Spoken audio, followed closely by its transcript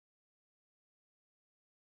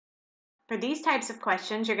For these types of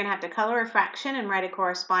questions, you're going to have to color a fraction and write a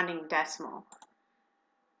corresponding decimal.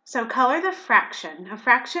 So color the fraction. A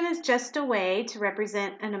fraction is just a way to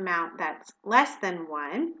represent an amount that's less than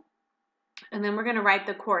 1. And then we're going to write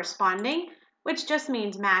the corresponding, which just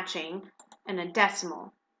means matching, and a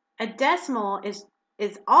decimal. A decimal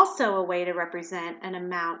is also a way to represent an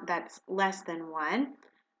amount that's less than 1,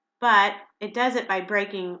 but it does it by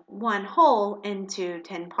breaking one whole into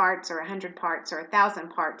 10 parts or 100 parts or 1,000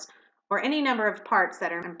 parts, or any number of parts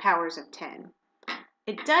that are in powers of 10.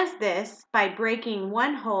 It does this by breaking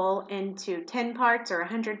one whole into 10 parts or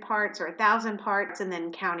 100 parts or 1,000 parts and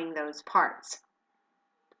then counting those parts.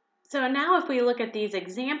 So now if we look at these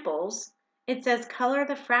examples, it says color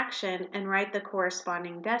the fraction and write the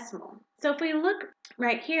corresponding decimal. So if we look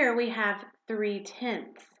right here, we have 3/10,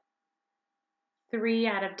 3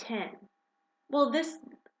 out of 10. Well, this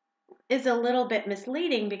is a little bit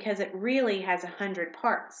misleading because it really has 100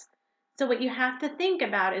 parts. So what you have to think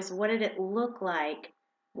about is, what did it look like?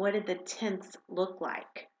 What did the tenths look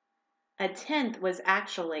like? A tenth was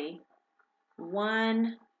actually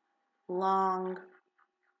one long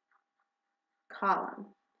column,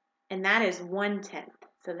 and that is 1/10.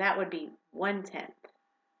 So that would be 1/10.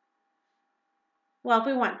 Well, if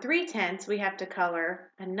we want 3/10, we have to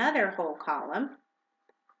color another whole column,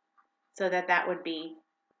 so that would be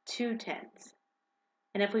 2/10.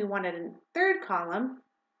 And if we wanted a third column,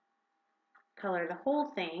 color the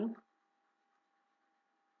whole thing,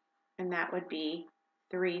 and that would be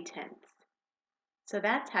 3/10. So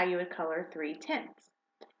that's how you would color 3/10.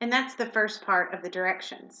 And that's the first part of the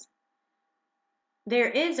directions. There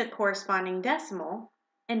is a corresponding decimal,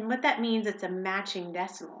 and what that means, it's a matching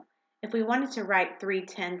decimal. If we wanted to write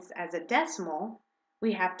 3/10 as a decimal,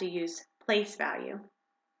 we have to use place value.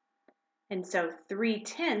 And so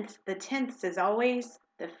 3/10, the tenths is always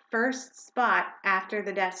the first spot after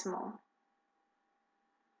the decimal.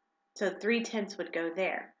 So 3/10 would go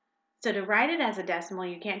there. So to write it as a decimal,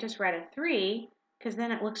 you can't just write a 3, because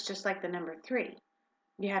then it looks just like the number 3.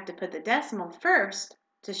 You have to put the decimal first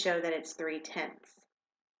to show that it's 3/10.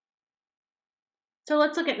 So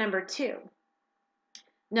let's look at number 2.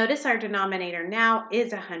 Notice our denominator now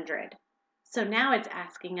is 100. So now it's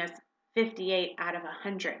asking us 58 out of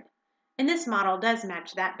 100. And this model does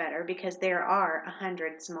match that better because there are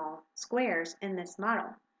 100 small squares in this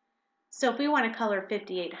model. So if we want to color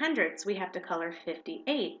 58 hundredths, we have to color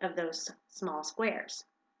 58 of those small squares.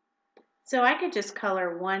 So I could just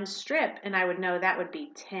color one strip and I would know that would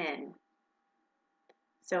be 10.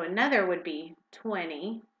 So another would be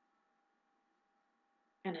 20.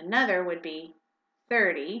 And another would be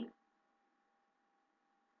 30.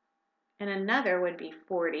 And another would be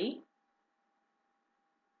 40.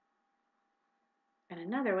 And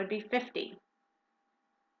another would be 50.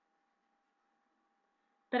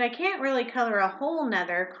 But I can't really color a whole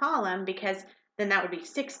nother column because then that would be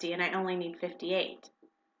 60 and I only need 58.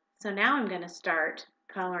 So now I'm going to start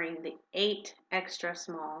coloring the 8 extra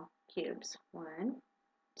small cubes. 1,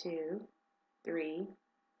 2, 3,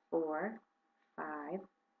 4, 5,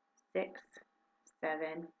 6,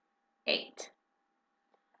 7, 8.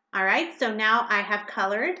 All right, so now I have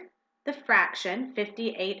colored the fraction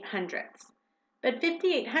 58 hundredths. But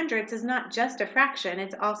 58 hundredths is not just a fraction,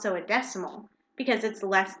 it's also a decimal because it's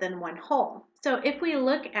less than one whole. So if we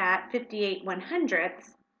look at 58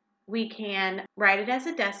 100ths, we can write it as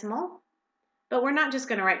a decimal, but we're not just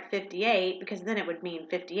going to write 58 because then it would mean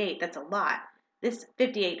 58. That's a lot. This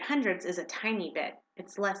 58 hundredths is a tiny bit.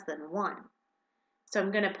 It's less than 1. So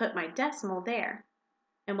I'm going to put my decimal there.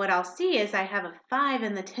 And what I'll see is I have a 5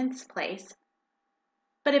 in the tenths place.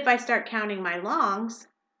 But if I start counting my longs,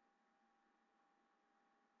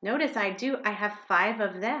 notice I have 5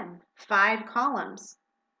 of them, 5 columns.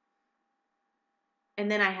 And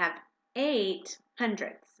then I have 8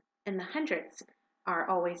 hundredths. And the hundredths are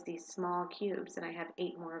always these small cubes, and I have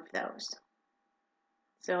 8 more of those.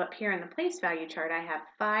 So up here in the place value chart, I have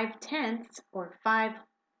 5/10ths, or 5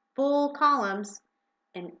 full columns,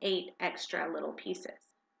 and 8 extra little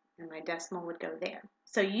pieces. And my decimal would go there.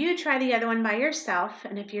 So you try the other one by yourself,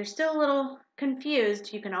 and if you're still a little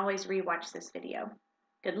confused, you can always rewatch this video.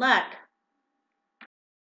 Good luck!